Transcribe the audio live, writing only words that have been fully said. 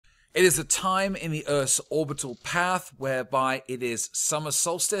It is a time in the Earth's orbital path whereby it is summer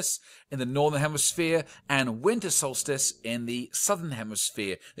solstice in the northern hemisphere and winter solstice in the southern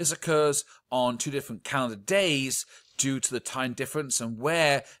hemisphere. This occurs on 2 different calendar days due to the time difference and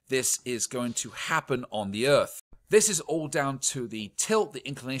where this is going to happen on the Earth. This is all down to the tilt, the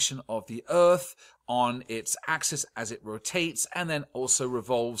inclination of the Earth on its axis as it rotates, and then also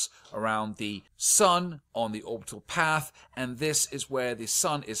revolves around the sun on the orbital path. And this is where the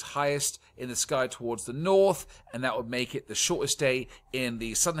sun is highest in the sky towards the north, and that would make it the shortest day in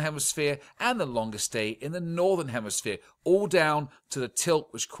the southern hemisphere and the longest day in the northern hemisphere, all down to the tilt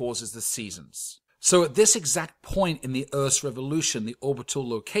which causes the seasons. So at this exact point in the Earth's revolution, the orbital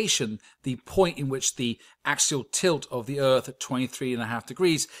location, the point in which the axial tilt of the Earth at 23.5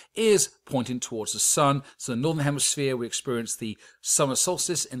 degrees is pointing towards the sun. So in the northern hemisphere, we experience the summer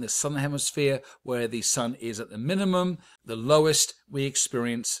solstice. In the southern hemisphere, where the sun is at the minimum, the lowest, we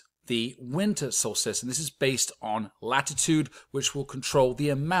experience the winter solstice, and this is based on latitude, which will control the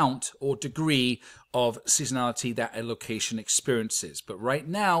amount or degree of seasonality that a location experiences. But right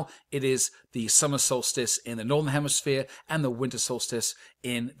now, it is the summer solstice in the northern hemisphere and the winter solstice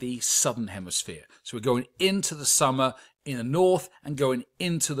in the southern hemisphere. So we're going into the summer in the north and going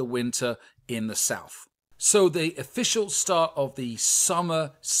into the winter in the south. So the official start of the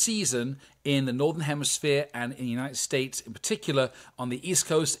summer season in the Northern Hemisphere and in the United States in particular, on the East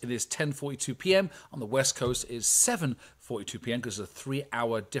Coast it is 10:42 p.m. On the West Coast it is 7:42 p.m. because there's a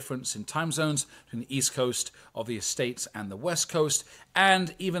 3-hour difference in time zones between the East Coast of the States and the West Coast.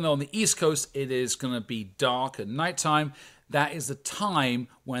 And even though on the East Coast it is going to be dark at nighttime, that is the time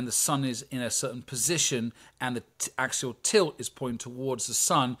when the sun is in a certain position and the axial tilt is pointing towards the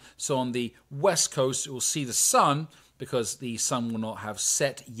sun. So on the West Coast, you will see the sun because the sun will not have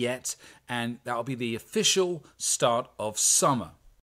set yet, and that will be the official start of summer.